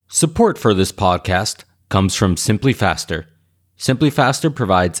Support for this podcast comes from Simply Faster. Simply Faster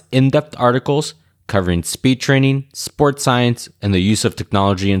provides in-depth articles covering speed training, sports science, and the use of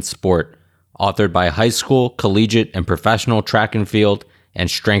technology in sport, authored by high school, collegiate, and professional track and field and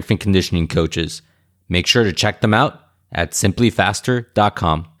strength and conditioning coaches. Make sure to check them out at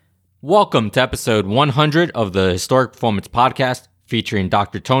simplyfaster.com. Welcome to episode 100 of the Historic Performance Podcast, featuring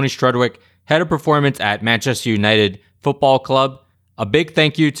Dr. Tony Strudwick, head of performance at Manchester United Football Club. A big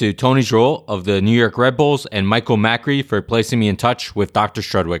thank you to Tony Joel of the New York Red Bulls and Michael Macri for placing me in touch with Dr.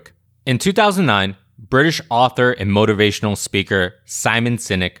 Strudwick. In 2009, British author and motivational speaker Simon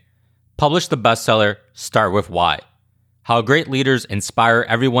Sinek published the bestseller Start With Why: How Great Leaders Inspire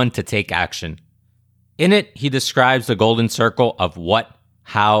Everyone to Take Action. In it, he describes the golden circle of what,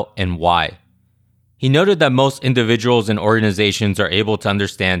 how, and why. He noted that most individuals and organizations are able to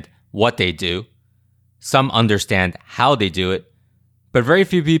understand what they do. Some understand how they do it, but very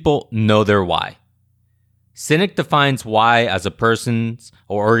few people know their why. Sinek defines why as a person's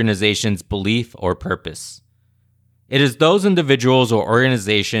or organization's belief or purpose. It is those individuals or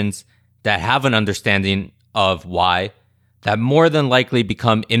organizations that have an understanding of why that more than likely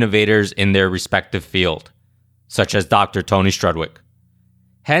become innovators in their respective field, such as Dr. Tony Strudwick.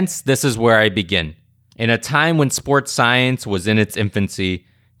 Hence, this is where I begin. In a time when sports science was in its infancy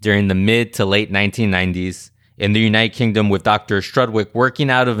during the mid to late 1990s, in the United Kingdom, with Dr. Strudwick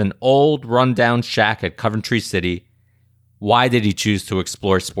working out of an old rundown shack at Coventry City, why did he choose to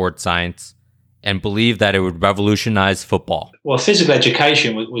explore sports science and believe that it would revolutionize football? Well, physical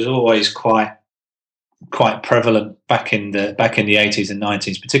education was always quite prevalent back in the 80s and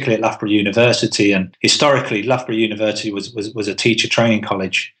 90s, particularly at Loughborough University. And historically, Loughborough University was a teacher training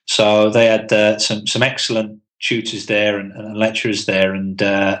college, so they had some excellent tutors there and lecturers there. And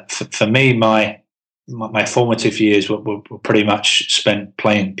for me, my formative years were pretty much spent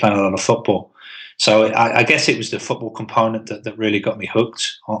playing a lot of football. So I guess it was the football component that really got me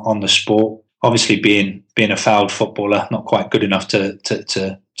hooked on the sport. Obviously, being a fouled footballer, not quite good enough to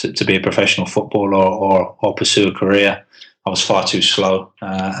be a professional footballer or pursue a career. I was far too slow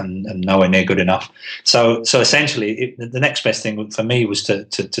and nowhere near good enough. So essentially, the next best thing for me was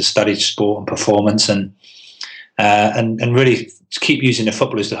to study sport and performance and really keep using the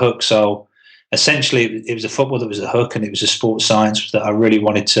football as the hook. So essentially, it was a football that was a hook, and it was a sports science that I really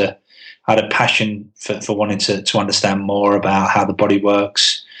wanted to. I had a passion for wanting to understand more about how the body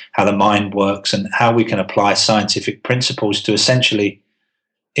works, how the mind works, and how we can apply scientific principles to essentially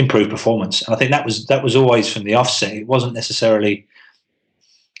improve performance. And I think that was always from the offset. It wasn't necessarily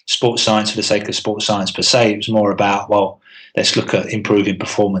sports science for the sake of sports science per se. It was more about, well, let's look at improving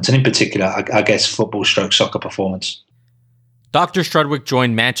performance, and in particular, I guess football/soccer performance. Dr. Strudwick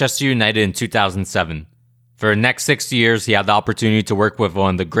joined Manchester United in 2007. For the next 6 years, he had the opportunity to work with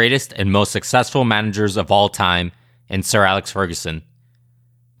one of the greatest and most successful managers of all time, in Sir Alex Ferguson.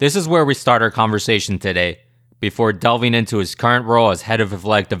 This is where we start our conversation today, before delving into his current role as head of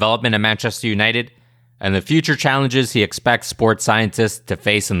athletic development at Manchester United and the future challenges he expects sports scientists to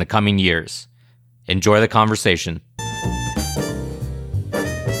face in the coming years. Enjoy the conversation.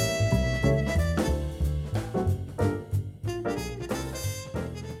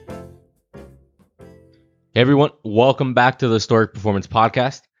 Hey everyone, welcome back to the Historic Performance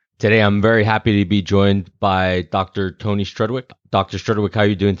Podcast. Today I'm very happy to be joined by Dr. Tony Strudwick. Dr. Strudwick, how are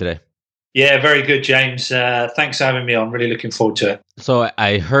you doing today? Yeah, very good, James. Thanks for having me on. Really looking forward to it. So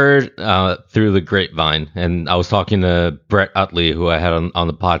I heard through the grapevine, and I was talking to Brett Utley, who I had on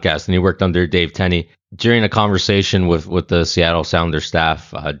the podcast, and he worked under Dave Tenney. During a conversation with the Seattle Sounders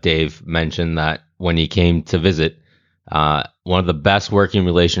staff, Dave mentioned that when he came to visit, one of the best working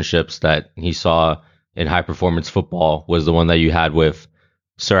relationships that he saw in high performance football was the one that you had with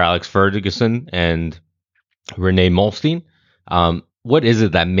Sir Alex Ferguson and Renee Molstein. What is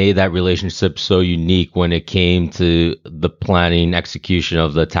it that made that relationship so unique when it came to the planning, execution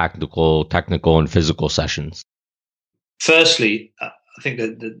of the technical and physical sessions? Firstly, I think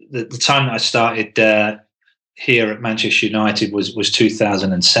that the time that I started here at Manchester United was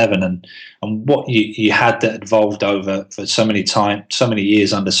 2007, and what you had that evolved over for so many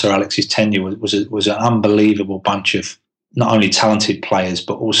years under Sir Alex's tenure was an unbelievable bunch of not only talented players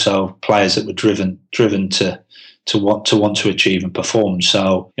but also players that were driven to want to achieve and perform.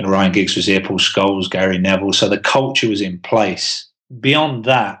 So, Ryan Giggs was here, Paul Scholes, Gary Neville. So the culture was in place. Beyond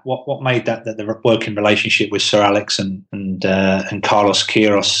that, what made that the working relationship with Sir Alex and Carlos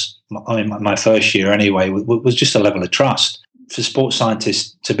Queiroz, in my first year anyway, was just a level of trust. For sports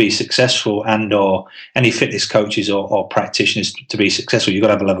scientists to be successful, and or any fitness coaches or practitioners to be successful, you've got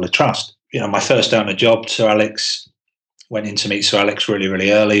to have a level of trust. My first day on the job, Sir Alex went in to meet Sir Alex really,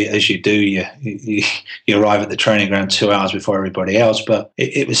 really early. As you do, you arrive at the training ground 2 hours before everybody else. But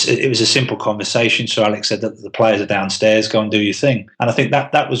it was a simple conversation. Sir Alex said that the players are downstairs, go and do your thing. And I think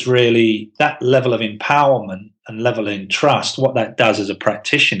that was really that level of empowerment and level in trust. What that does as a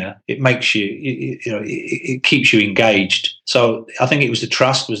practitioner, it makes it keeps you engaged. So I think it was the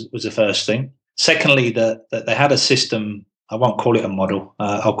trust was the first thing. Secondly, that they had a system. I won't call it a model.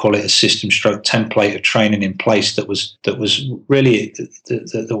 I'll call it a system/template of training in place that was really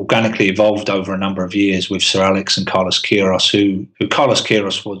that organically evolved over a number of years with Sir Alex and Carlos Queiroz, who Carlos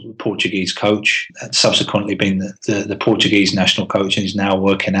Queiroz was the Portuguese coach, and subsequently been the Portuguese national coach, and is now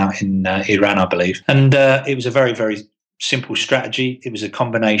working out in Iran, I believe. And it was a very, very simple strategy. It was a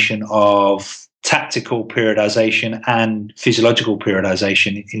combination of tactical periodization and physiological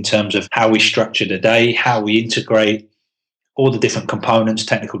periodization in terms of how we structured a day, how we integrate all the different components,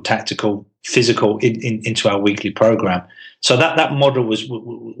 technical, tactical, physical, into our weekly program. So that model was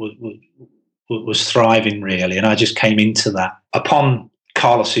thriving really, and I just came into that. Upon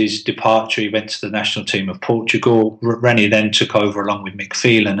Carlos's departure, he went to the national team of Portugal. Rennie then took over along with Mick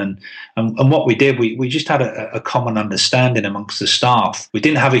Phelan, and what we did, we just had a common understanding amongst the staff. We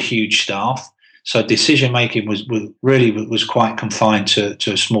didn't have a huge staff, so decision making was quite confined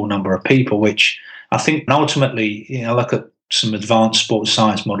to a small number of people, which I think ultimately, look at some advanced sports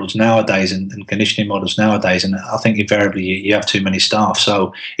science models nowadays and conditioning models nowadays, and I think invariably you have too many staff.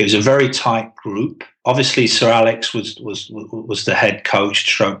 So it was a very tight group. Obviously, Sir Alex was the head coach,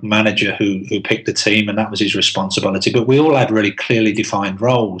 stroke manager who picked the team, and that was his responsibility. But we all had really clearly defined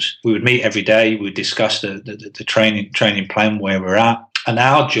roles. We would meet every day. We would discuss the training plan, where we're at, and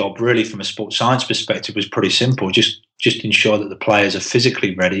our job really, from a sports science perspective, was pretty simple. Just ensure that the players are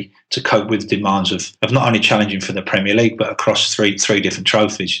physically ready to cope with the demands of not only challenging for the Premier League, but across three different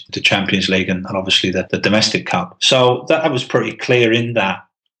trophies, the Champions League and obviously the domestic cup. So that was pretty clear in that.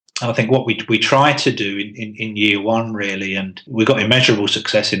 And I think what we tried to do in year one, really, and we got immeasurable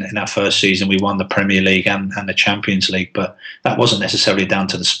success in our first season. We won the Premier League and the Champions League, but that wasn't necessarily down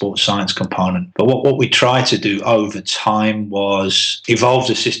to the sports science component. But what we tried to do over time was evolve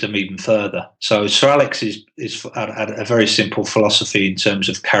the system even further. So Sir Alex is had a very simple philosophy in terms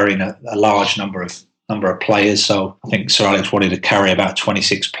of carrying a large number of players. So I think Sir Alex wanted to carry about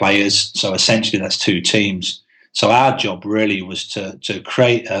 26 players. So essentially that's 2 teams. So our job really was to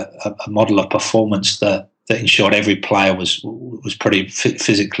create a model of performance that ensured every player was pretty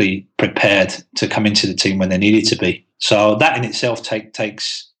physically prepared to come into the team when they needed to be. So that in itself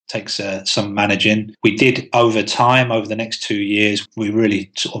takes some managing. We did over time, over the next 2 years, we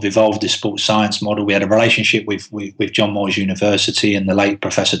really sort of evolved this sports science model. We had a relationship with John Moores University and the late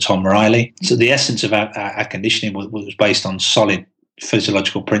Professor Tom Riley. So the essence of our conditioning was based on solid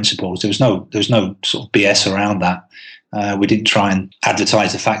physiological principles. There was no sort of BS around that. We didn't try and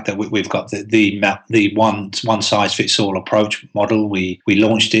advertise the fact that we've got the one size fits all approach model. We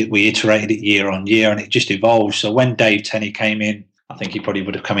launched it, we iterated it year on year, and it just evolved. So when Dave Tenney came in, I think he probably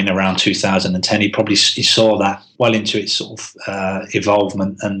would have come in around 2010. He saw that well into its sort of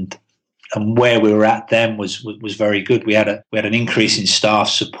evolvement, and where we were at then was very good. We had an increase in staff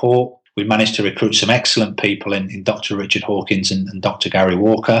support. We managed to recruit some excellent people in Dr. Richard Hawkins and Dr. Gary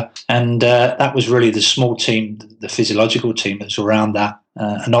Walker. And that was really the small team, the physiological team that's around that.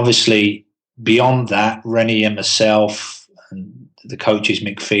 And obviously, beyond that, Rennie and myself and the coaches,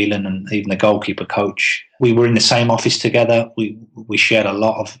 Mick Phelan, and even the goalkeeper coach, we were in the same office together. We shared a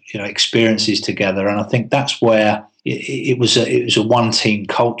lot of experiences together. And I think that's where it was a one-team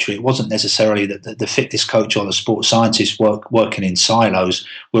culture. It wasn't necessarily that the fitness coach or the sports scientist working in silos.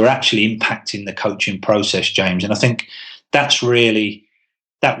 We were actually impacting the coaching process, James. And I think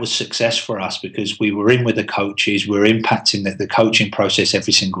that was success for us, because we were in with the coaches. We were impacting the coaching process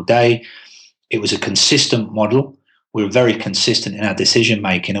every single day. It was a consistent model. We were very consistent in our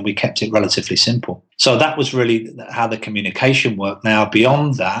decision-making, and we kept it relatively simple. So that was really how the communication worked. Now,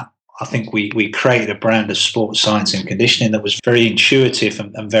 beyond that, I think we created a brand of sports science and conditioning that was very intuitive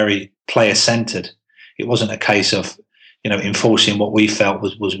and very player-centered. It wasn't a case of, enforcing what we felt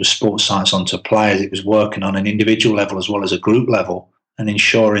was sports science onto players. It was working on an individual level as well as a group level, and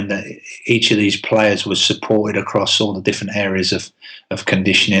ensuring that each of these players was supported across all the different areas of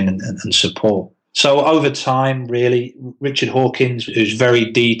conditioning and support. So over time, really, Richard Hawkins, who's very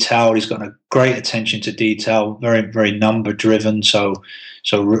detailed, he's got a great attention to detail, very, very number driven. So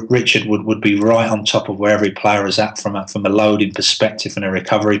Richard would be right on top of where every player is at from a loading perspective and a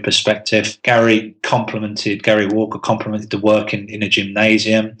recovery perspective. Gary Walker complemented the work in a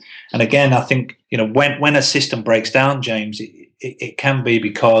gymnasium. And again, I think, when a system breaks down, James, it can be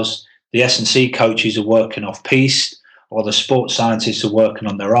because the S&C coaches are working off piste, or the sports scientists are working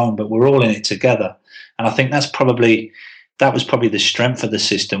on their own, but we're all in it together. And I think that was probably the strength of the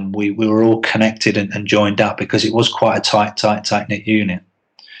system. We were all connected and joined up because it was quite a tight knit unit.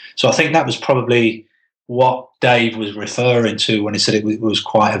 So I think that was probably what Dave was referring to when he said it was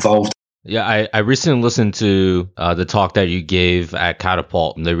quite evolved. Yeah, I recently listened to the talk that you gave at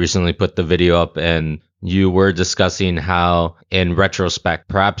Catapult, and they recently put the video up, and you were discussing how, in retrospect,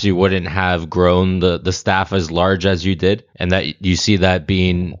 perhaps you wouldn't have grown the staff as large as you did, and that you see that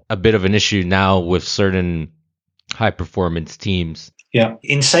being a bit of an issue now with certain high-performance teams. Yeah.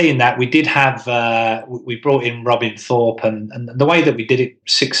 In saying that, we did have, we brought in Robin Thorpe, and the way that we did it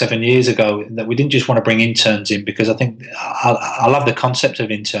 6-7 years ago, that we didn't just want to bring interns in, because I think I love the concept of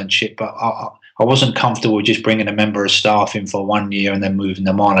internship, but I wasn't comfortable with just bringing a member of staff in for 1 year and then moving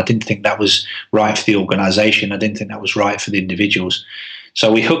them on. I didn't think that was right for the organisation. I didn't think that was right for the individuals.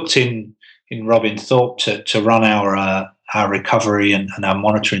 So we hooked in Robin Thorpe to run our recovery and our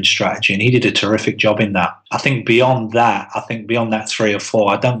monitoring strategy, and he did a terrific job in that. I think beyond that 3 or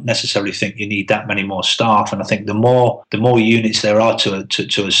 4, I don't necessarily think you need that many more staff. And I think the more units there are to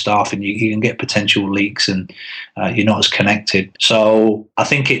a staff, and you can get potential leaks, and you're not as connected. So I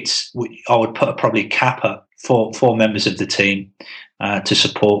think I would put a probably cap at 4 members of the team to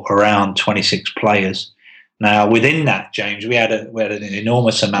support around 26 players. Now, within that, James, we had an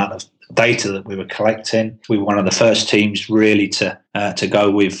enormous amount of data that we were collecting. We were one of the first teams really to go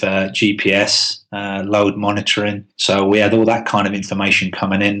with GPS load monitoring. So we had all that kind of information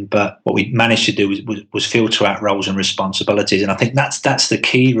coming in. But what we managed to do was filter out roles and responsibilities. And I think that's the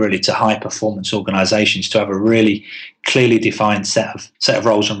key really to high performance organisations, to have a really clearly defined set of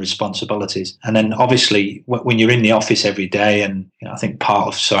roles and responsibilities. And then obviously when you're in the office every day, and I think part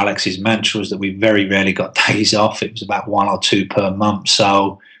of Sir Alex's mantra was that we very rarely got days off. It was about 1 or 2 per month.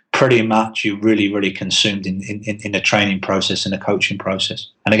 So pretty much you're really, really consumed in the training process and the coaching process.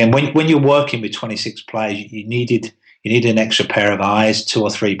 And again, when you're working with 26 players, you needed an extra pair of eyes, 2 or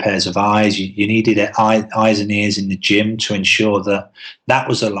 3 pairs of eyes. You needed eyes and ears in the gym to ensure that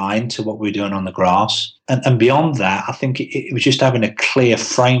was aligned to what we were doing on the grass. And beyond that, I think it was just having a clear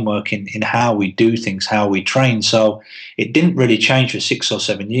framework in how we do things, how we train. So it didn't really change for 6 or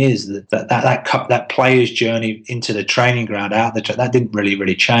 7 years. That player's journey into the training ground, that didn't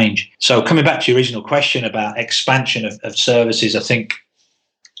really change. So coming back to your original question about expansion of services, I think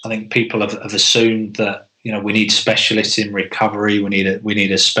people have assumed that we need specialists in recovery. We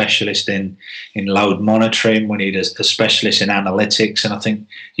need a specialist in load monitoring. We need a specialist in analytics. And I think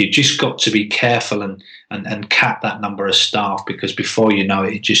you've just got to be careful and cap that number of staff, because before you know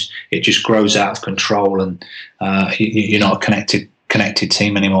it, it just grows out of control, and you're not a connected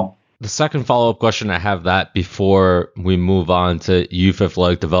team anymore. The second follow-up question I have that before we move on to youth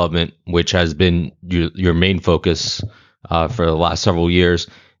athletic development, which has been your main focus for the last several years,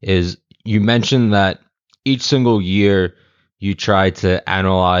 is you mentioned that each single year you try to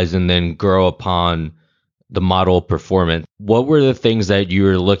analyze and then grow upon the model performance. What were the things that you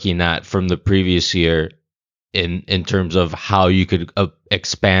were looking at from the previous year in terms of how you could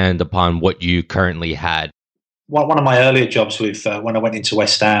expand upon what you currently had? One of my earlier jobs with when I went into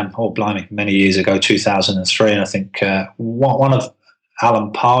West Ham, many years ago, 2003, and I think one of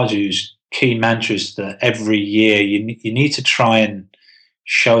Alan Pardew's key mantras that every year you need to try and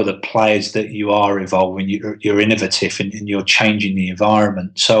show the players that you are evolving, you're innovative, and you're changing the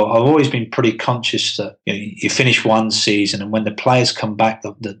environment. So I've always been pretty conscious that you finish one season, and when the players come back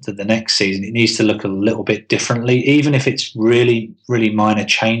the next season, it needs to look a little bit differently, even if it's really, really minor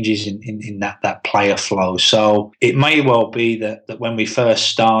changes in that player flow. So it may well be that when we first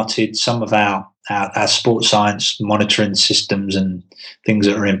started, some of our sports science monitoring systems and things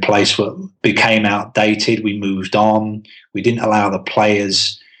that are in place became outdated. We moved on. We didn't allow the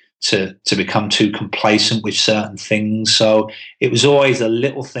players to become too complacent with certain things. So it was always a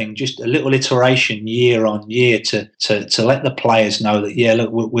little thing, just a little iteration year on year to let the players know that, yeah,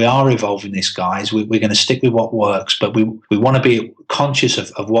 look, we are evolving this, guys. We're going to stick with what works, but we want to be conscious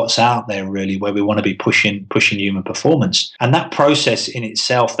of what's out there, really, where we want to be pushing human performance. And that process in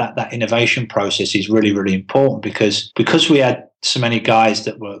itself, that innovation process, is really, really important, because we had so many guys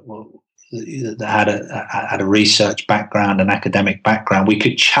that had a research background, an academic background. We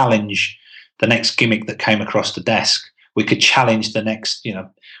could challenge the next gimmick that came across the desk. We could challenge the next,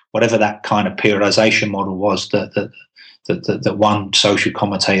 whatever that kind of periodization model was that one social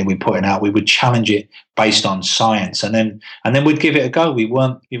commentator we putting out. We would challenge it based on science, and then we'd give it a go. We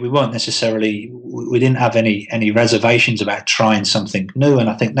weren't necessarily, we didn't have any reservations about trying something new. And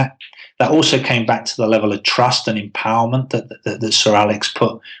I think that also came back to the level of trust and empowerment that Sir Alex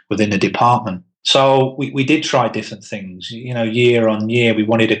put within the department. So we did try different things. Year on year, we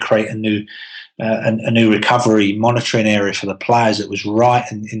wanted to create a new recovery monitoring area for the players that was right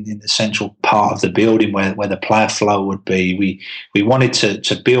in the central part of the building where the player flow would be. We wanted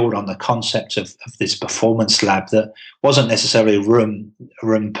to build on the concept of this performance lab that wasn't necessarily a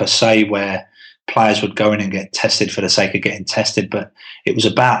room per se where players would go in and get tested for the sake of getting tested, but it was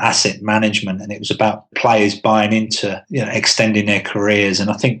about asset management, and it was about players buying into extending their careers. And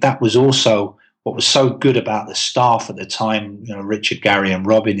I think that was also what was so good about the staff at the time, Richard, Gary, and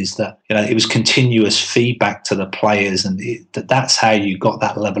Robin, is that it was continuous feedback to the players, and that's how you got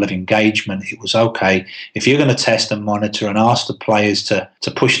that level of engagement. It was okay if you're going to test and monitor and ask the players to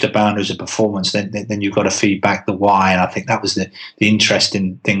push the boundaries of performance, then you've got to feedback the why. And I think that was the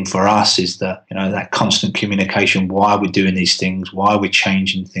interesting thing for us, is that that constant communication, why we're doing these things, why we're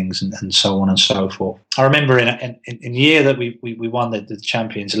changing things, and so on and so forth. I remember in the year that we won the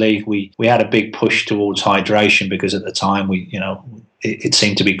Champions League, we had a big push towards hydration, because at the time it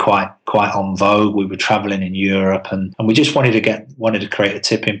seemed to be quite on vogue. We were traveling in Europe, and we just wanted to create a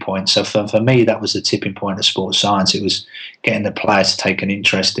tipping point. So for me, that was the tipping point of sports science. It was getting the players to take an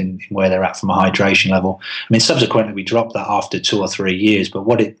interest in where they're at from a hydration level. I mean, subsequently we dropped that after 2 or 3 years, but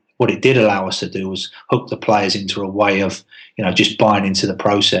what it did allow us to do was hook the players into a way of just buying into the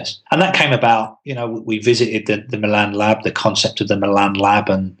process. And that came about, we visited the Milan lab, the concept of the Milan lab,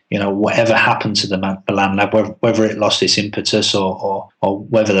 and whatever happened to the Milan lab, whether it lost its impetus or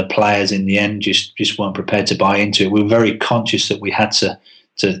whether the players in the end just weren't prepared to buy into it, we were very conscious that we had to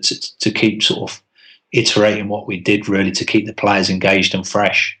keep sort of iterating what we did, really, to keep the players engaged and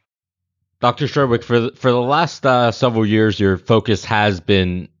fresh. Dr. Strudwick, for the last several years, your focus has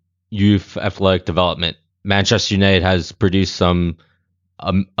been youth athletic development. Manchester United has produced some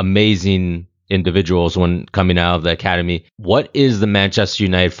amazing individuals when coming out of the academy. What is the Manchester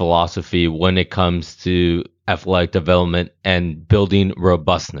United philosophy when it comes to athletic development and building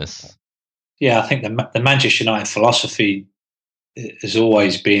robustness? Yeah, I think the Manchester United philosophy has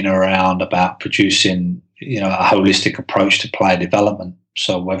always been around about producing a holistic approach to player development.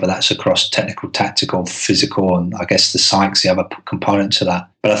 So whether that's across technical, tactical, physical, and I guess the psyche's the other component to that.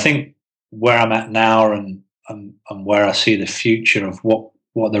 But I think where I'm at now and where I see the future of what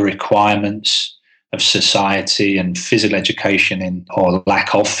the requirements of society and physical education or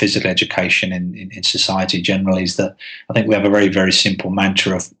lack of physical education in society generally, is that I think we have a very, very simple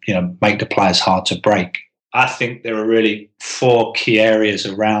mantra of, make the players hard to break. I think there are really 4 key areas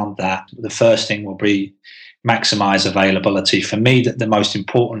around that. The first thing will be maximize availability. For me, the most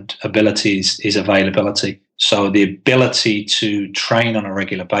important ability is availability. So the ability to train on a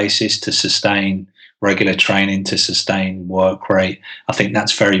regular basis, to sustain regular training, to sustain work rate. I think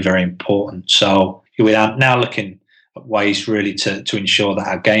that's very, very important. So we are now looking at ways really to ensure that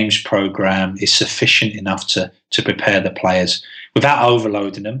our games program is sufficient enough to prepare the players without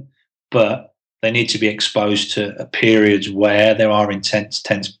overloading them, but they need to be exposed to periods where there are intense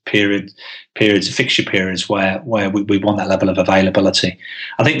periods, fixture periods where we want that level of availability.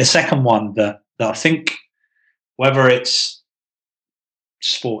 I think the second one that I think, whether it's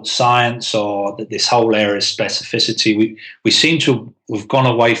sports science or this whole area of specificity, we seem to have gone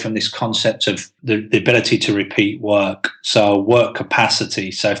away from this concept of the ability to repeat work. So work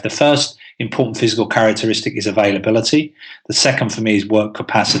capacity. So if the first important physical characteristic is availability, the second for me is work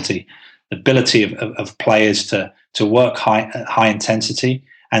capacity. The ability of players to work high intensity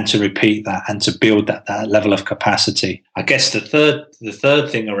and to repeat that and to build that level of capacity. I guess the third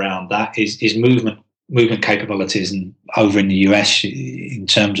thing around that is movement capabilities, and over in the US in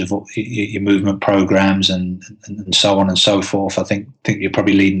terms of your movement programs and so on and so forth. I think you're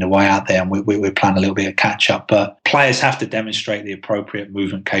probably leading the way out there, and we're playing a little bit of catch up. But players have to demonstrate the appropriate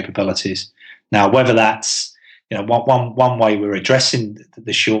movement capabilities. Now, whether that's one way we're addressing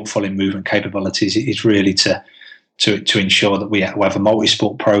the shortfall in movement capabilities is really to ensure that we have a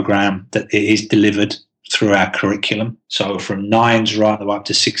multi-sport program that it is delivered through our curriculum. So from 9s right the way up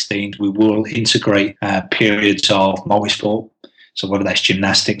to 16s, we will integrate periods of multi-sport. So whether that's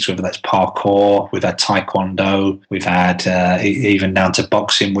gymnastics, whether that's parkour, we've had taekwondo, we've had even down to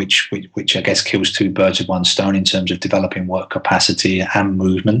boxing, which I guess kills 2 birds with 1 stone in terms of developing work capacity and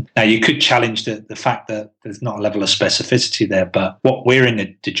movement. Now, you could challenge the fact that there's not a level of specificity there, but what we're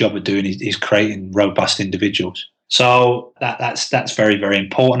in the job of doing is creating robust individuals. So that's very, very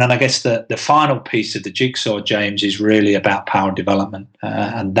important. And I guess the final piece of the jigsaw, James, is really about power development.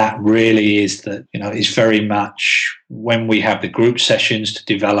 And that really is that, is very much when we have the group sessions to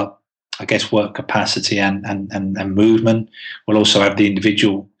develop, I guess, work capacity and movement. We'll also have the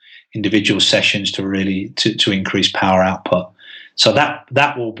individual sessions to really to increase power output. So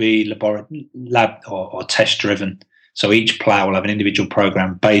that will be lab or test driven. So each player will have an individual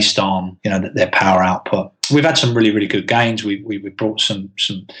program based on their power output. We've had some really, really good gains. We brought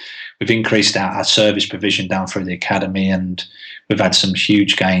we've increased our service provision down through the academy, and we've had some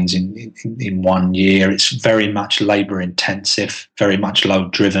huge gains in 1 year. It's very much labour intensive, very much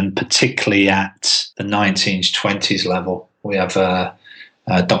load driven, particularly at the 19s, 20s level. We have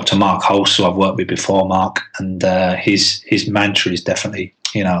Dr. Mark Holst, who I've worked with before, Mark, and his mantra is definitely,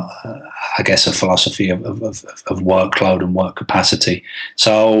 I guess, a philosophy of workload and work capacity.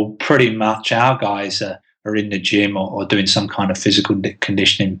 So pretty much our guys are in the gym or doing some kind of physical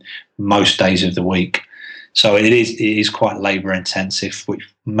conditioning most days of the week. So it is quite labour intensive, which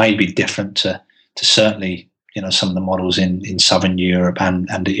may be different to certainly some of the models in Southern Europe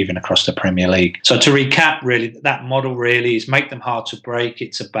and even across the Premier League. So to recap, really, that model really is make them hard to break.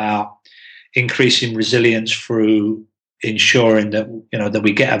 It's about increasing resilience through ensuring that that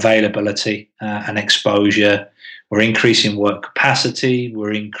we get availability and exposure. We're increasing work capacity.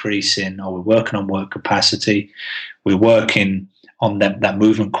 We're working on work capacity. We're working on that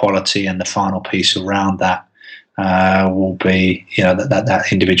movement quality, and the final piece around that will be that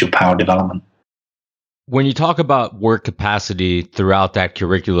individual power development. When you talk about work capacity throughout that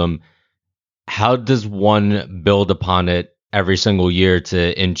curriculum, how does one build upon it every single year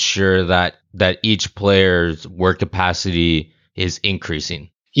to ensure that each player's work capacity is increasing?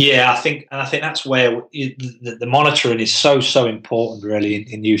 Yeah, I think that's where the monitoring is so important, really,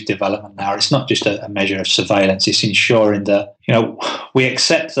 in youth development now. It's not just a measure of surveillance; it's ensuring that we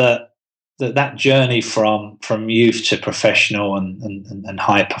accept that journey from youth to professional and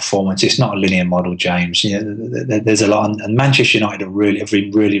high performance. It's not a linear model, James. There's a lot, and Manchester United have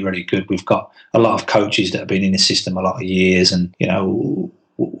been really, really good. We've got a lot of coaches that have been in the system a lot of years, and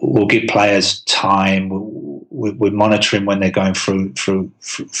we'll give players time. We're monitoring when they're going through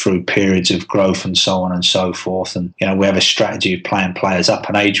periods of growth and so on and so forth. And we have a strategy of playing players up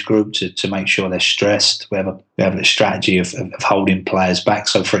an age group to make sure they're stressed. We have a strategy of holding players back.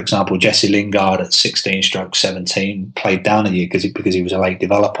 So, for example, Jesse Lingard at 16/17 played down a year because he was a late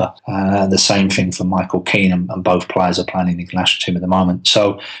developer. The same thing for Michael Keane, and both players are playing in the national team at the moment.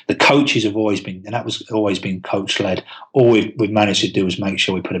 So the coaches have always been, and that was always been coach led. All we've managed to do is make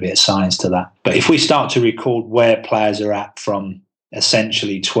sure we put a bit of science to that. But if we start to record where players are at from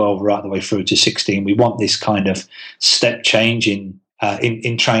essentially 12 right the way through to 16, we want this kind of step change in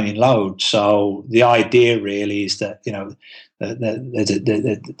training load. So the idea really is that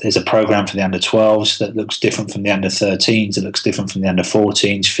there's a program for the under 12s that looks different from the under 13s, it looks different from the under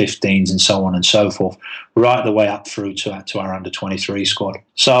 14s, 15s, and so on and so forth, right the way up through to our under 23 squad.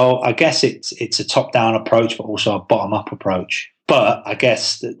 So I guess it's a top-down approach, but also a bottom-up approach. But I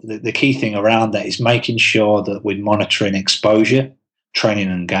guess the key thing around that is making sure that we're monitoring exposure, training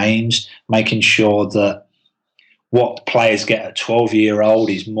and games, making sure that what players get at 12-year-old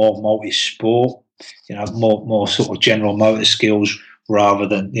is more multi-sport, more sort of general motor skills rather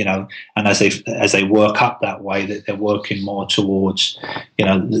than, and as they work up that way, that they're working more towards,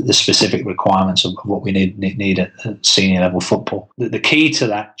 the specific requirements of what we need at senior level football. The key to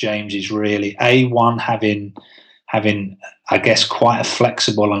that, James, is really having, I guess, quite a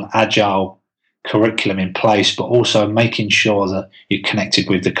flexible and agile curriculum in place, but also making sure that you're connected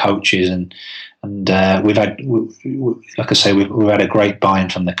with the coaches. And we've had, like I say, we've had a great buy-in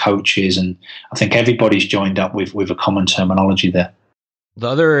from the coaches, and I think everybody's joined up with a common terminology there. The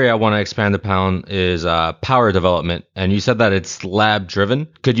other area I want to expand upon is power development, and you said that it's lab-driven.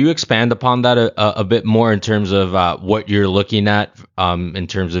 Could you expand upon that a bit more in terms of what you're looking at in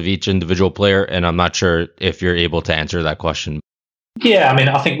terms of each individual player? And I'm not sure if you're able to answer that question. Yeah, I mean,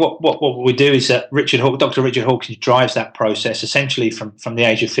 I think what we do is that Dr. Richard Hawkins drives that process. Essentially, from the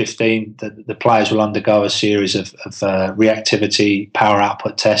age of 15, the players will undergo a series of reactivity power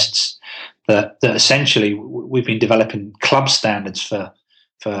output tests that essentially we've been developing club standards for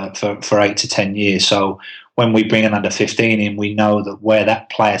 8 to 10 years. So when we bring an under 15 in, we know that where that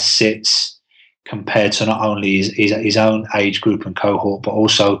player sits compared to not only his own age group and cohort, but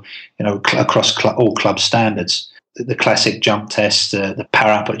also across all club standards. The classic jump test, the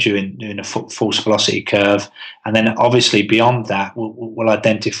power output during a force velocity curve, and then obviously beyond that, we'll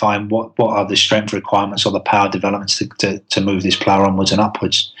identify what are the strength requirements or the power developments to move this player onwards and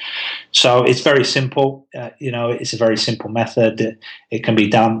upwards. So it's very simple. It's a very simple method. It can be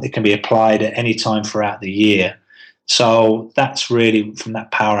done. It can be applied at any time throughout the year. So that's really from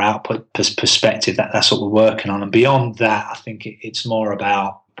that power output perspective. That's what we're working on. And beyond that, I think it's more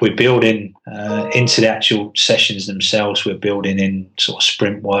about we're building into the actual sessions themselves. We're building in sort of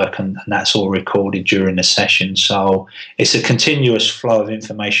sprint work, and that's all recorded during the session. So it's a continuous flow of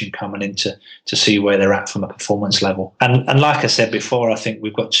information coming in to see where they're at from a performance level. And like I said before, I think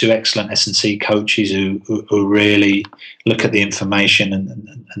we've got two excellent S&C coaches who really look at the information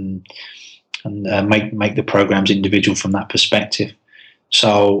and make the programs individual from that perspective.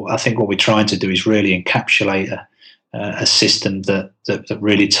 So I think what we're trying to do is really encapsulate a system that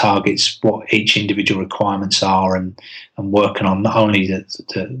really targets what each individual requirements are, and working on not only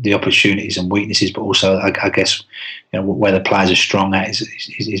the opportunities and weaknesses, but also I guess where the players are strong at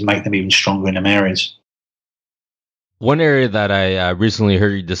is make them even stronger in them areas. One area that I recently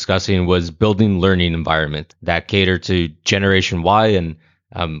heard you discussing was building learning environment that cater to Generation Y, and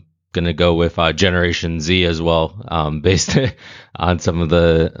I'm going to go with Generation Z as well, based on some of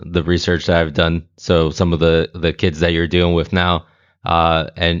the research that I've done. So some of the kids that you're dealing with now,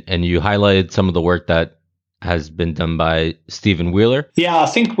 and you highlighted some of the work that has been done by Stephen Wheeler. Yeah, I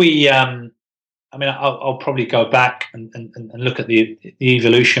think I'll probably go back and look at the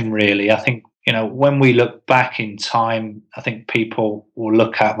evolution, really. I think, when we look back in time, I think people will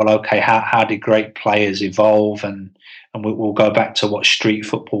look at, well, okay, how did great players evolve? And we'll go back to what street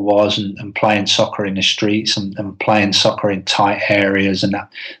football was, and playing soccer in the streets, and playing soccer in tight areas. And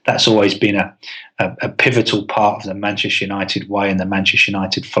that's always been a pivotal part of the Manchester United way and the Manchester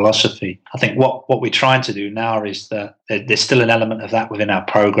United philosophy. I think what we're trying to do now is that there's still an element of that within our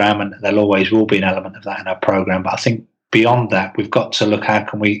programme, and there always will be an element of that in our programme. But I think beyond that, we've got to look how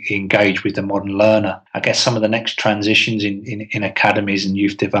can we engage with the modern learner. I guess some of the next transitions in academies and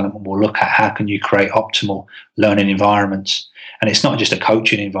youth development will look at how can you create optimal learning environments. And it's not just a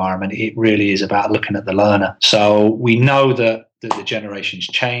coaching environment, it really is about looking at the learner. So we know that the generations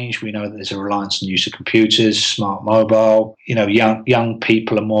change. We know that there's a reliance on use of computers, smart mobile. Young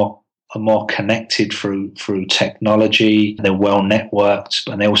people are more connected through technology. They're well networked,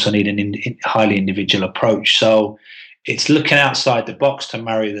 and they also need a highly individual approach. So it's looking outside the box to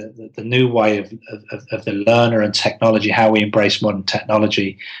marry the new way of the learner and technology, how we embrace modern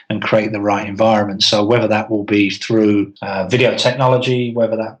technology and create the right environment. So whether that will be through video technology,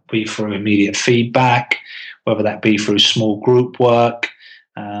 whether that be through immediate feedback, whether that be through small group work,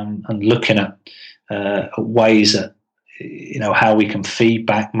 and looking at ways that how we can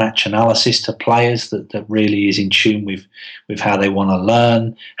feedback match analysis to players that really is in tune with how they want to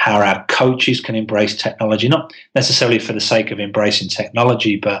learn, how our coaches can embrace technology, not necessarily for the sake of embracing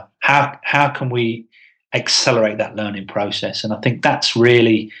technology, but how can we accelerate that learning process. And I think that's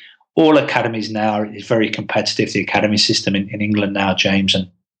really all academies now is very competitive, the academy system in England now, James, and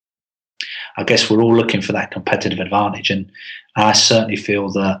I guess we're all looking for that competitive advantage. And I certainly feel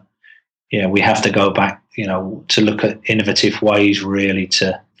that we have to go back, to look at innovative ways really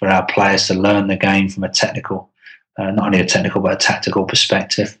for our players to learn the game from a technical, not only a technical but a tactical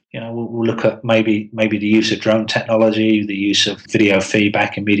perspective. We'll look at maybe the use of drone technology, the use of video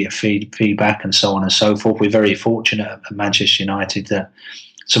feedback, immediate feedback, and so on and so forth. We're very fortunate at Manchester United that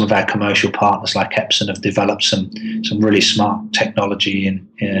some of our commercial partners like Epson have developed some really smart technology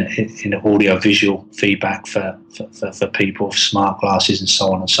in audio visual feedback for people, smart glasses and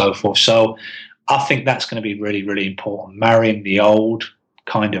so on and so forth. So I think that's going to be really, really important, marrying the old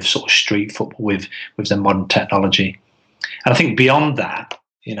kind of sort of street football with the modern technology. And I think beyond that,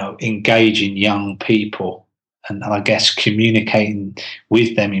 engaging young people and I guess communicating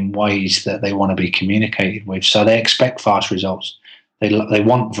with them in ways that they want to be communicated with. So they expect fast results. They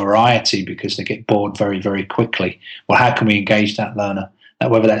want variety because they get bored very, very quickly. Well, how can we engage that learner?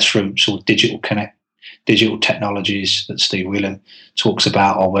 Whether that's through sort of digital technologies that Steve Wheeler talks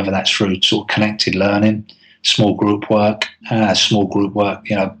about, or whether that's through sort of connected learning, small group work,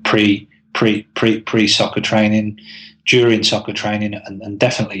 pre soccer training, during soccer training, and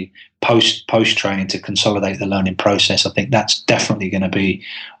definitely post training to consolidate the learning process. I think that's definitely going to be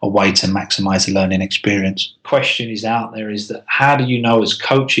a way to maximize the learning experience. Question is out there is that how do you know as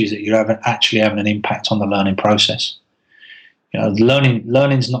coaches that you're actually having an impact on the learning process?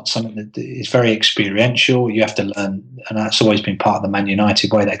 Learning's not something that is very experiential. You have to learn, and that's always been part of the Man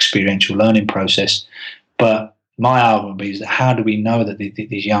United way, that experiential learning process. But my argument is that how do we know that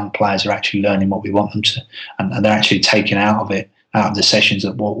these young players are actually learning what we want them to, and they're actually taking out of the sessions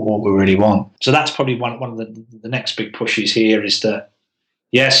that what we really want. So that's probably one of the next big pushes here is that,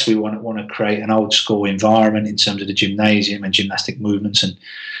 yes, we want to create an old school environment in terms of the gymnasium and gymnastic movements and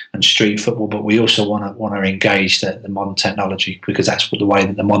street football, but we also want to engage the modern technology because that's the way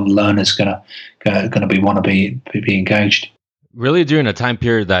that the modern learner is going to be engaged. Really, during a time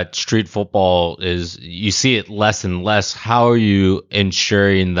period that street football is, you see it less and less. How are you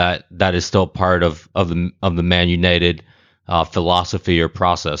ensuring that that is still part of the Man United philosophy or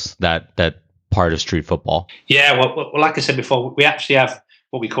process, that part of street football? Yeah, like I said before, we actually have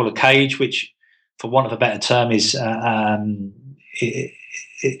what we call a cage, which, for want of a better term, is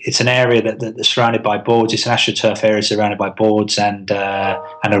it's an area that's surrounded by boards. It's an astroturf area surrounded by boards and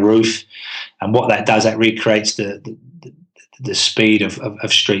a roof. And what that does, that recreates the speed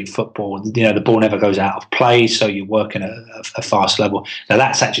of street football. You know, the ball never goes out of play, so you're working at a fast level. Now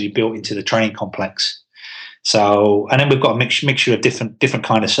that's actually built into the training complex. So, and then we've got a mixture of different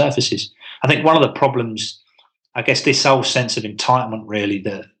kind of surfaces. I think one of the problems, I guess, this whole sense of entitlement, really,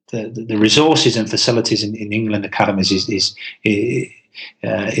 the resources and facilities in England academies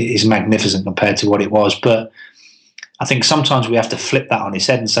is magnificent compared to what it was. But I think sometimes we have to flip that on its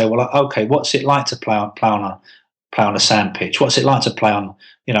head and say, well, okay, what's it like to play on a sand pitch? What's it like to play on,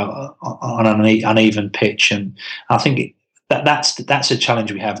 on an uneven pitch? And I think that's a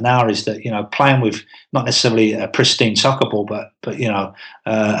challenge we have now, is that, playing with not necessarily a pristine soccer ball, but a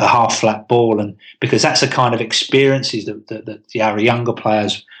half flat ball, and because that's the kind of experiences that our younger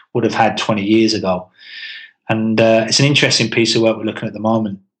players would have had 20 years ago. And it's an interesting piece of work we're looking at the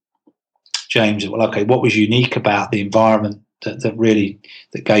moment, James. Well, okay, what was unique about the environment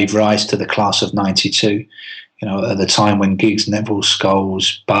that gave rise to the class of '92? At the time when Giggs, Neville,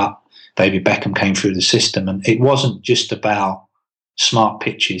 Scholes, Butt, David Beckham came through the system, and it wasn't just about smart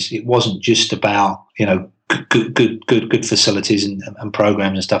pitches. It wasn't just about good facilities and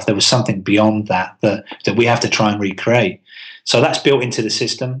programs and stuff. There was something beyond that we have to try and recreate. So that's built into the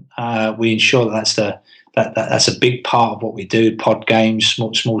system. We ensure that's a big part of what we do. Pod games,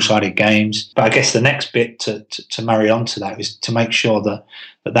 small-sided games. But I guess the next bit to marry on to that is to make sure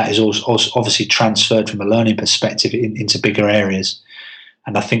that is also obviously transferred from a learning perspective into bigger areas.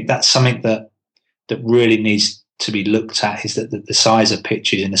 And I think that's something that really needs to be looked at, is that the size of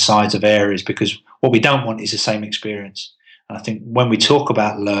pitches and the size of areas, because what we don't want is the same experience. And I think when we talk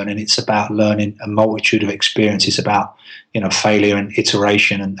about learning, it's about learning a multitude of experiences, about failure and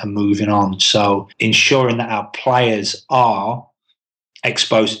iteration and moving on. So ensuring that our players are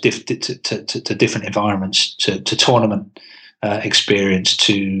exposed to different environments, to tournament experience,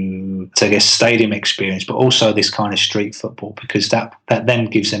 to I guess stadium experience, but also this kind of street football, because that then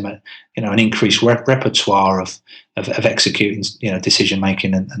gives them an increased repertoire of executing decision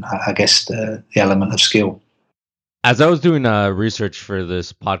making and I guess the element of skill. As I was doing research for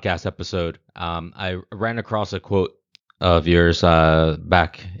this podcast episode, I ran across a quote of yours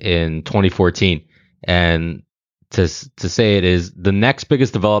back in 2014, and to say it is, the next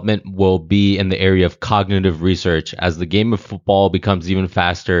biggest development will be in the area of cognitive research. As the game of football becomes even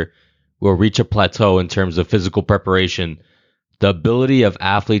faster, we'll reach a plateau in terms of physical preparation. The ability of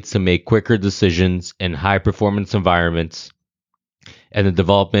athletes to make quicker decisions in high performance environments, and the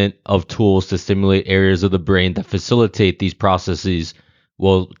development of tools to stimulate areas of the brain that facilitate these processes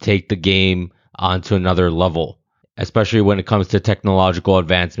will take the game onto another level, especially when it comes to technological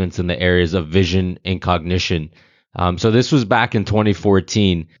advancements in the areas of vision and cognition. So this was back in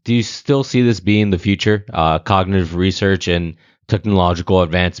 2014. Do you still see this being the future, cognitive research and technological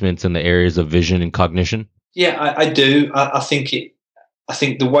advancements in the areas of vision and cognition? Yeah, I do. I think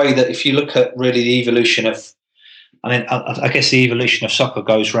the way that, if you look at really the evolution of, I guess the evolution of soccer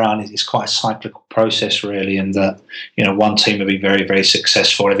goes round. It's quite a cyclical process, really, and that one team will be very, very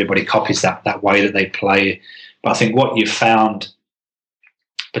successful. Everybody copies that way that they play. But I think what you've found,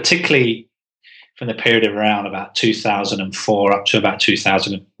 particularly from the period of around about 2004 up to about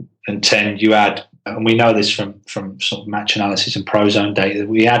 2010, you had, and we know this from sort of match analysis and pro zone data,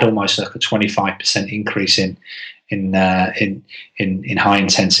 we had almost like a 25% increase in high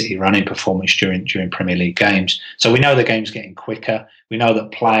intensity running performance during Premier League games. So we know the game's getting quicker. We know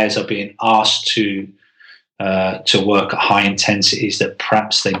that players are being asked to work at high intensities that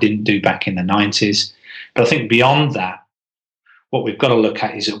perhaps they didn't do back in the 90s. But I think beyond that, what we've got to look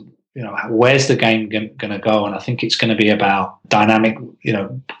at is, where's the game going to go? And I think it's going to be about dynamic,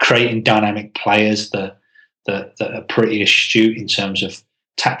 creating dynamic players that are pretty astute in terms of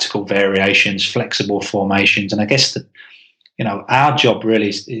tactical variations, flexible formations. And I guess that, our job really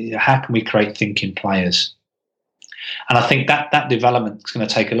is, how can we create thinking players? And I think that development is going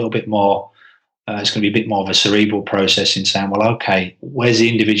to take a little bit more. It's going to be a bit more of a cerebral process in saying, well, okay, where's the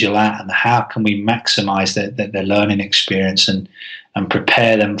individual at, and how can we maximise their learning experience and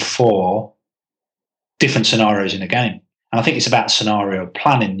prepare them for different scenarios in a game. And I think it's about scenario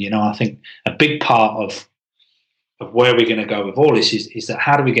planning. I think a big part of where we're going to go with all this is that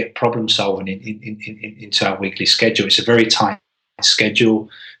how do we get problem solving into our weekly schedule? It's a very tight schedule.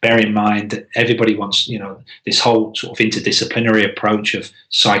 Bear in mind that everybody wants, this whole sort of interdisciplinary approach of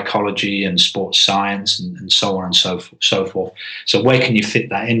psychology and sports science and so on and so forth. So where can you fit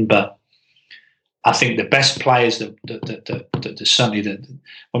that in? But I think the best players that certainly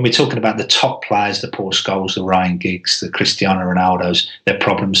when we're talking about the top players, the Paul Scholes, the Ryan Giggs, the Cristiano Ronaldos, they're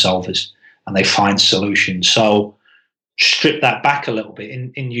problem solvers and they find solutions. So strip that back a little bit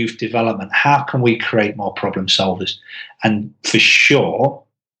in youth development. How can we create more problem solvers? And for sure,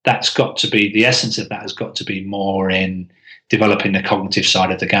 that's got to be the essence of that has got to be more in developing the cognitive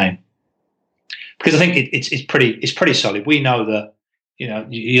side of the game. Because I think it's pretty solid. We know that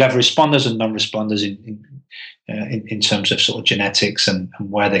you have responders and non-responders in terms of sort of genetics and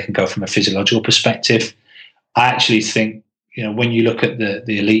where they can go from a physiological perspective. I actually think when you look at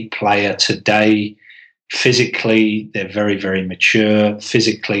the elite player today, physically they're very, very mature.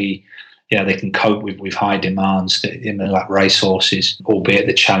 Physically, they can cope with high demands, like racehorses, albeit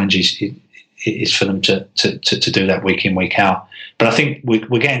the challenge is for them to do that week in, week out. But I think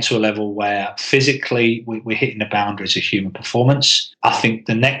we're getting to a level where physically we're hitting the boundaries of human performance. I think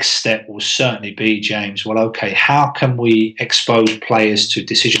the next step will certainly be, James, well, okay, how can we expose players to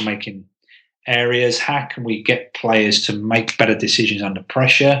decision-making areas? How can we get players to make better decisions under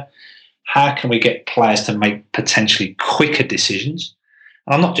pressure? How can we get players to make potentially quicker decisions?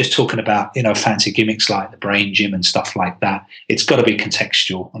 And I'm not just talking about, fancy gimmicks like the brain gym and stuff like that. It's got to be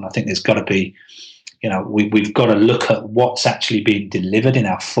contextual. And I think there's got to be, we've got to look at what's actually being delivered in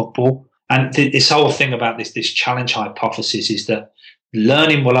our football. And this whole thing about this challenge hypothesis is that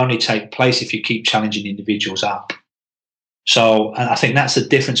learning will only take place if you keep challenging individuals up. So, and I think that's the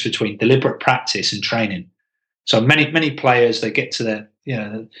difference between deliberate practice and training. So many players, they get to their,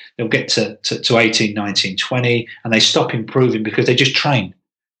 they'll get to 18, 19, 20, and they stop improving because they just train.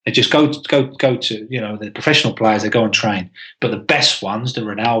 They just go to, the professional players, they go and train. But the best ones, the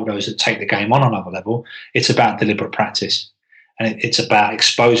Ronaldos that take the game on another level, it's about deliberate practice. And it's about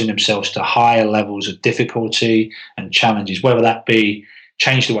exposing themselves to higher levels of difficulty and challenges, whether that be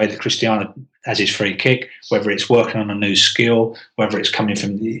change the way that Cristiano has his free kick, whether it's working on a new skill, whether it's coming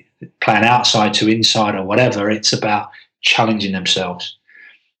from playing outside to inside or whatever. It's about challenging themselves.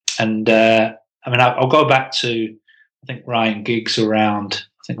 And I'll go back to, I think, Ryan Giggs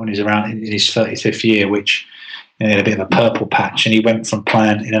when he was around in his 35th year, which he had a bit of a purple patch, and he went from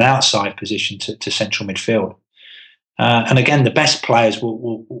playing in an outside position to central midfield. And again, the best players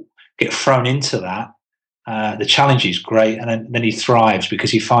will get thrown into that. The challenge is great, and then he thrives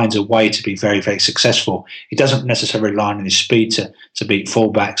because he finds a way to be very, very successful. He doesn't necessarily rely on his speed to beat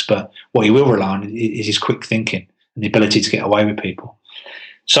fullbacks, but what he will rely on is his quick thinking and the ability to get away with people.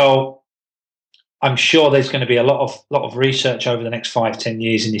 So I'm sure there's going to be a lot of research over the next 5-10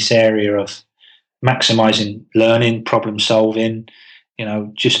 years in this area of maximising learning, problem solving.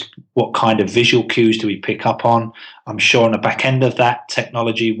 Just what kind of visual cues do we pick up on? I'm sure on the back end of that,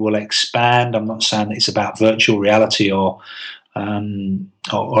 technology will expand. I'm not saying that it's about virtual reality or any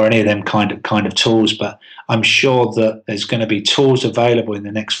of them kind of tools, but I'm sure that there's going to be tools available in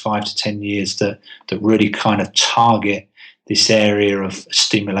the next 5 to 10 years that really kind of target this area of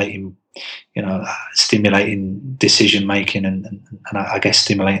stimulating decision making and I guess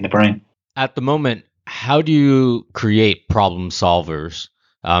stimulating the brain. At the moment, how do you create problem solvers?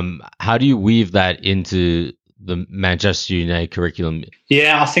 How do you weave that into the Manchester United curriculum?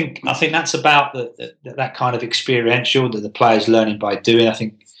 Yeah, I think that's about that kind of experiential that the players learning by doing. I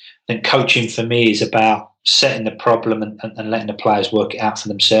think coaching for me is about setting the problem and letting the players work it out for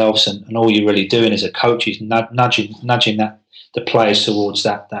themselves. And all you're really doing as a coach is nudging the players towards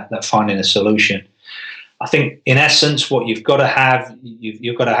that finding a solution. I think in essence, what you've got to have,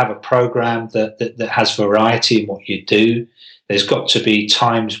 you've got to have a program that has variety in what you do. There's got to be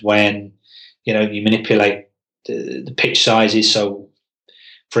times when, you manipulate the pitch sizes. So,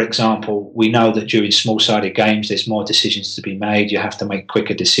 for example, we know that during small-sided games, there's more decisions to be made. You have to make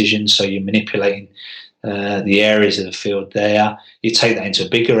quicker decisions. So you're manipulating the areas of the field there. You take that into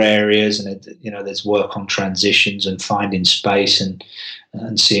bigger areas, and there's work on transitions and finding space and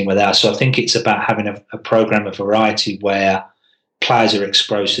seeing where they are. So I think it's about having a program of variety where players are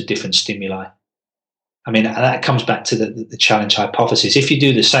exposed to different stimuli. I mean, that comes back to the challenge hypothesis. If you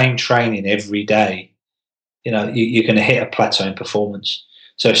do the same training every day, you're going to hit a plateau in performance.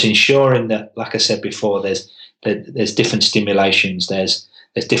 So it's ensuring that, like I said before, there's different stimulations, there's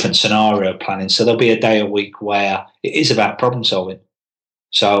different scenario planning. So there'll be a day a week where it is about problem solving.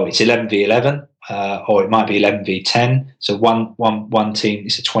 So it's 11v11, or it might be 11v10. So one team,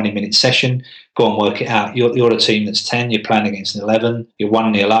 it's a 20-minute session. Go and work it out. You're a team that's 10. You're playing against an 11. You're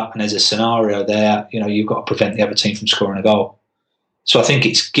 1-0 up, and there's a scenario there. You've got to prevent the other team from scoring a goal. So I think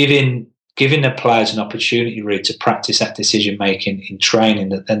it's giving the players an opportunity really to practice that decision making in training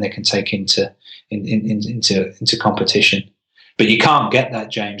that then they can take into competition. But you can't get that,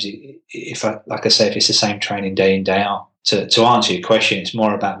 James, if like I say, if it's the same training day in, day out. To answer your question, it's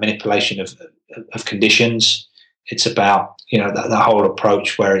more about manipulation of conditions. It's about, the whole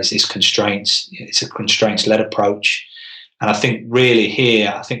approach where it's constraints. It's a constraints-led approach. And I think really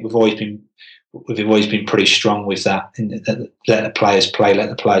here, I think we've always been pretty strong with that. Let the players play, let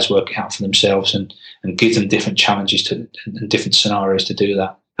the players work it out for themselves, and give them different challenges and different scenarios to do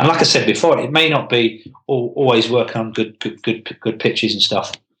that. And like I said before, it may not be always working on good pitches and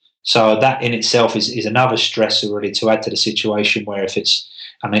stuff. So that in itself is another stressor really to add to the situation, where if it's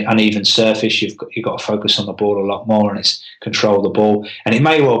an uneven surface, you've got to focus on the ball a lot more, and it's control the ball. And it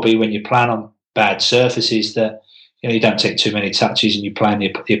may well be when you plan on bad surfaces that you don't take too many touches and you play in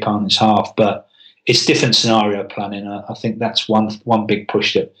the opponent's half. But it's different scenario planning. I think that's one big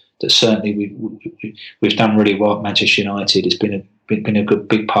push that certainly we've done really well at Manchester United. It's been a good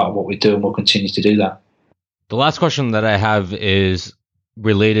big part of what we do, and we'll continue to do that. The last question that I have is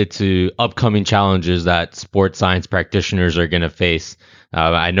related to upcoming challenges that sports science practitioners are going to face.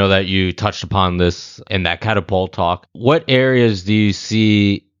 I know that you touched upon this in that catapult talk. What areas do you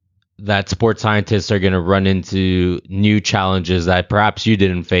see that sports scientists are going to run into new challenges that perhaps you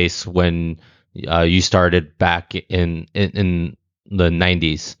didn't face when you started back in the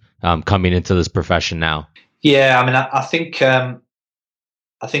 90s, coming into this profession now? Yeah, I mean, I think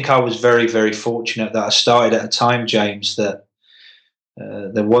I was very, very fortunate that I started at a time, James, that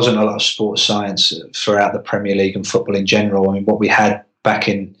there wasn't a lot of sports science throughout the Premier League and football in general. I mean, what we had back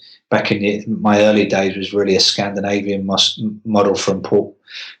in my early days was really a Scandinavian model from Paul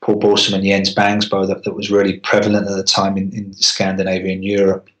Borsum and Jens Bangsbo that was really prevalent at the time in Scandinavia and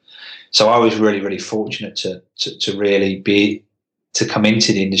Europe. So I was really, really fortunate to really come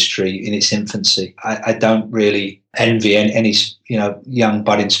into the industry in its infancy. I don't really envy any young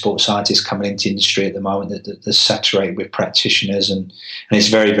budding sports scientists coming into the industry at the moment that they're saturated with practitioners, and it's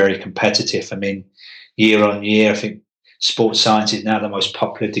very, very competitive. I mean, year on year, I think sports science is now the most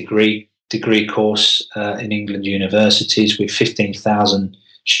popular degree course in England universities, with 15,000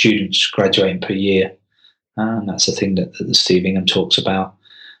 students graduating per year. And that's the thing that Steve Ingham talks about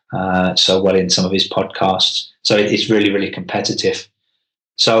so well in some of his podcasts. So it's really, really competitive.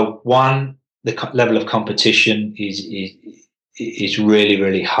 So the level of competition is really,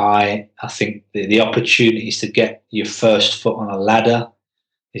 really high. I think the opportunities to get your first foot on a ladder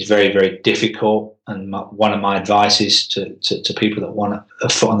is very, very difficult. And one of my advices to people that want a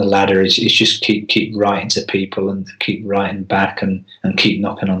foot on the ladder is just keep writing to people and keep writing back and keep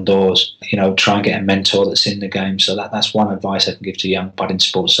knocking on doors. Try and get a mentor that's in the game. So that's one advice I can give to young budding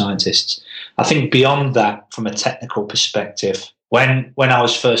sports scientists. I think beyond that, from a technical perspective, when I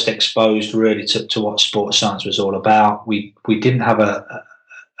was first exposed really to what sports science was all about, we didn't have a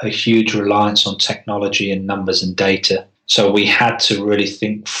huge reliance on technology and numbers and data. So we had to really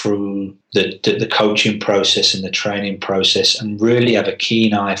think through the coaching process and the training process, and really have a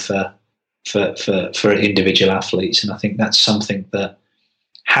keen eye for individual athletes. And I think that's something that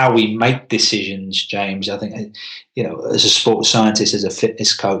how we make decisions, James, I think, as a sports scientist, as a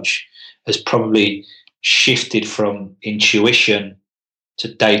fitness coach, has probably shifted from intuition to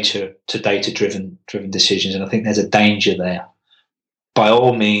data driven decisions. And I think there's a danger there. By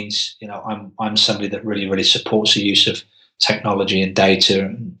all means, I'm somebody that really, really supports the use of technology and data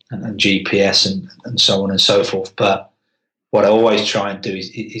and GPS and so on and so forth. But what I always try and do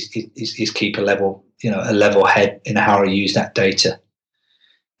is keep a level head in how I use that data.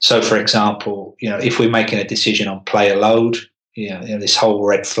 So, for example, if we're making a decision on player load, this whole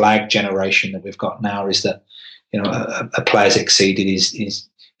red flag generation that we've got now is that a player's exceeded his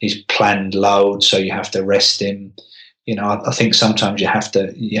planned load, so you have to rest him. I think sometimes you have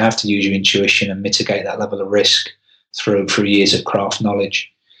to use your intuition and mitigate that level of risk through years of craft knowledge.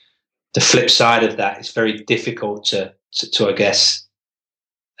 The flip side of that, it's very difficult to I guess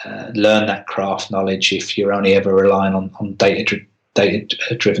learn that craft knowledge if you're only ever relying on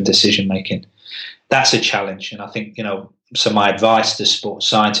data-driven decision making. That's a challenge, and I think so my advice to sports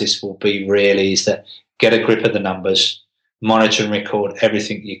scientists will be really is that get a grip of the numbers, monitor and record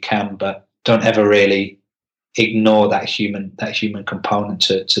everything you can, but don't ever really ignore that human component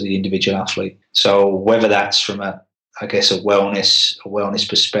to the individual athlete. So whether that's from a wellness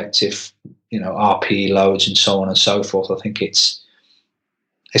perspective, RPE loads and so on and so forth, I think it's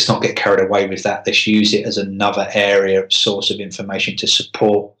not get carried away with that. Let's use it as another area, source of information to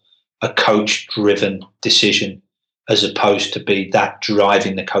support a coach-driven decision, as opposed to be that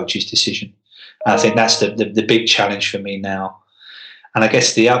driving the coach's decision. And I think that's the big challenge for me now. And I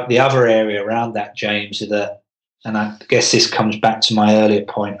guess the other area around that, James, and I guess this comes back to my earlier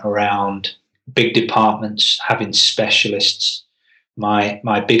point around big departments having specialists.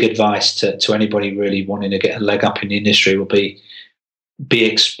 My big advice to anybody really wanting to get a leg up in the industry will be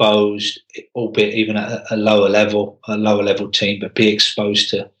exposed, albeit even at a lower level team, but be exposed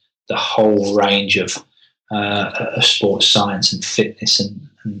to the whole range of sports science and fitness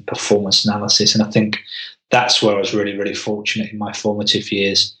and performance analysis. And I think that's where I was really, really fortunate in my formative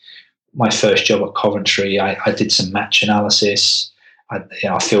years. My first job at Coventry, I did some match analysis.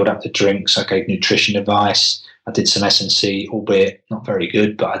 I filled up the drinks. I gave nutrition advice. I did some S&C, albeit not very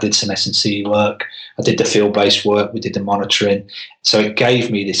good, but I did some S&C work. I did the field-based work. We did the monitoring. So it gave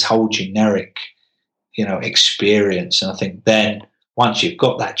me this whole generic, experience. And I think then once you've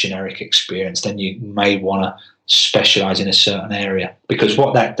got that generic experience, then you may want to specialize in a certain area, because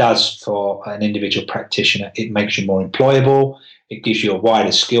what that does for an individual practitioner, it makes you more employable. It gives you a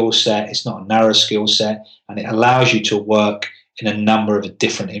wider skill set. It's not a narrow skill set, and it allows you to work in a number of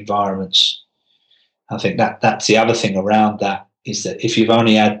different environments. I think that's the other thing around that, is that if you've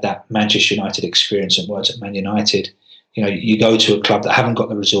only had that Manchester United experience and worked at Man United, you go to a club that haven't got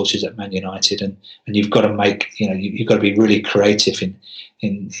the resources at Man United, and you've got to make, you've got to be really creative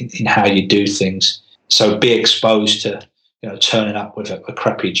in how you do things. So be exposed to, turning up with a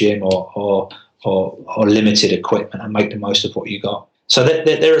crappy gym or limited equipment, and make the most of what you got. So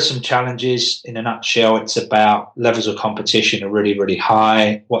there are some challenges. In a nutshell, it's about levels of competition are really, really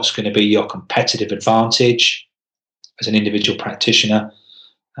high. What's going to be your competitive advantage as an individual practitioner?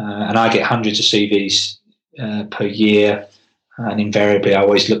 And I get hundreds of CVs per year, and invariably I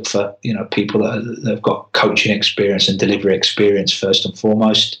always look for people that have got coaching experience and delivery experience first and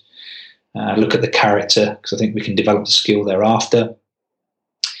foremost. Look at the character, because I think we can develop the skill thereafter.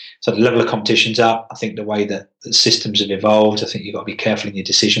 So the level of competition's up. I think the way that the systems have evolved, I think you've got to be careful in your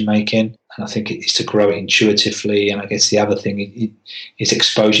decision making, and I think it's to grow it intuitively. And I guess the other thing is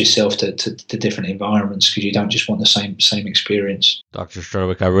expose yourself to different environments, because you don't just want the same experience. Dr.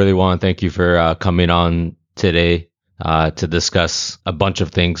 Strudwick, I really want to thank you for coming on today to discuss a bunch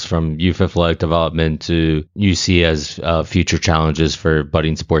of things, from youth athletic development to you see as future challenges for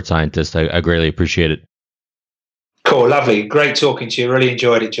budding sports scientists. I greatly appreciate it. Cool, lovely. Great talking to you. Really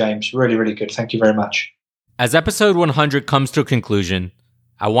enjoyed it, James. Really, really good. Thank you very much. As episode 100 comes to a conclusion,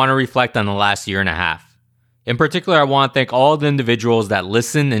 I want to reflect on the last year and a half. In particular, I want to thank all the individuals that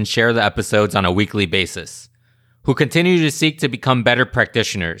listen and share the episodes on a weekly basis, who continue to seek to become better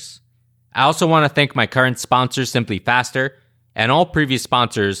practitioners. I also want to thank my current sponsor, Simply Faster, and all previous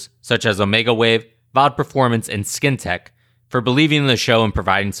sponsors, such as Omega Wave, VOD Performance, and Skin Tech, for believing in the show and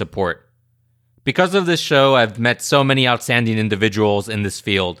providing support. Because of this show, I've met so many outstanding individuals in this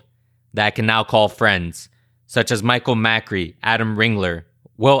field that I can now call friends, such as Michael Macri, Adam Ringler,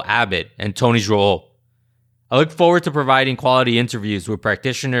 Will Abbott, and Tony Joel. I look forward to providing quality interviews with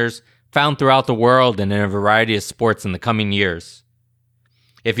practitioners found throughout the world and in a variety of sports in the coming years.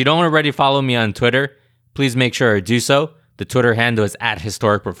 If you don't already follow me on Twitter, please make sure to do so. The Twitter handle is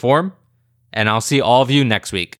 @HistoricPerform, and I'll see all of you next week.